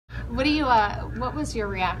What do you? What was your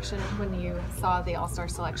reaction when you saw the All-Star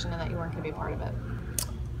selection and that you weren't going to be a part of it?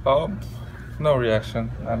 Um, no reaction.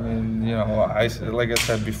 I mean, like I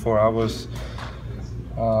said before, I was.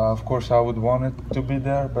 Of course, I would want it to be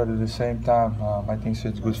there, but at the same time, I think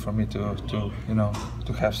it's good for me to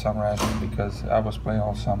have some rest because I was playing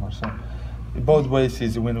all summer. So, both ways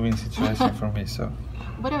is a win-win situation for me. So.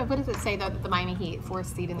 What does it say though that the Miami Heat,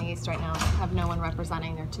 4th seed in the East right now, have no one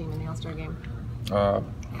representing their team in the All-Star game?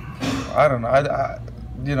 I don't know. I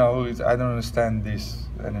don't understand this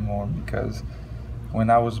anymore because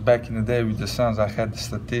when I was back in the day with the Suns, I had the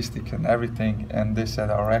statistic and everything, and they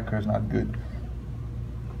said our record is not good.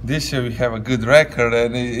 This year we have a good record,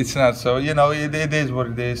 and it's not. So it is what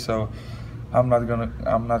it is. So I'm not gonna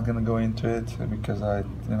go into it because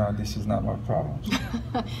this is not my problem.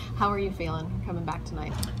 How are you feeling coming back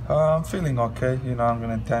tonight? I'm feeling okay. I'm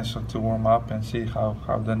gonna intention to warm up and see how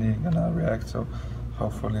the knee gonna react. So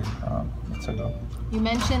hopefully it's a go. You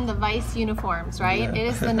mentioned the Vice uniforms, right? Yeah. It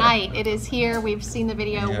is the night. It is here. We've seen the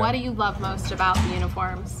video. Yeah. What do you love most about the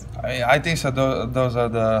uniforms? I think so. Those are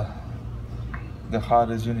the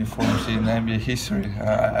hardest uniforms in NBA history.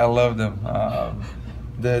 I love them.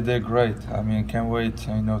 They're great. I mean, can't wait,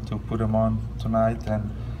 to put them on tonight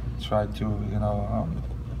and try to,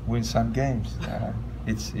 win some games.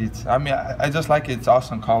 I mean, I just like it. It's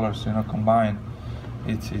awesome colors, combined.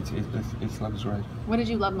 It looks great. What did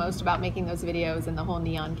you love most about making those videos and the whole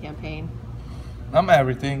neon campaign?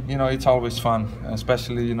 Everything. It's always fun,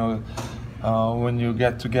 especially, when you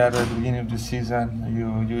get together at the beginning of the season,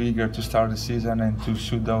 you're eager to start the season and to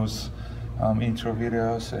shoot those intro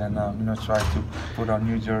videos and try to put on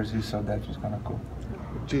new jerseys. So that was kind of cool.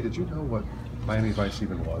 Gee, did you know what Miami Vice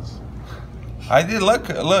even was? I did look.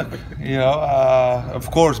 Of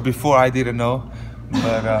course, before I didn't know,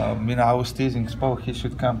 but I was teasing Spoke. He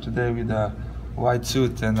should come today with a white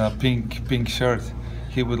suit and a pink shirt.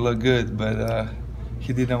 He would look good, but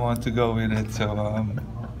he didn't want to go with it. So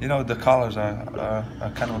the colors are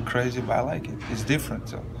kind of crazy, but I like it. It's different.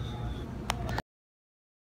 So.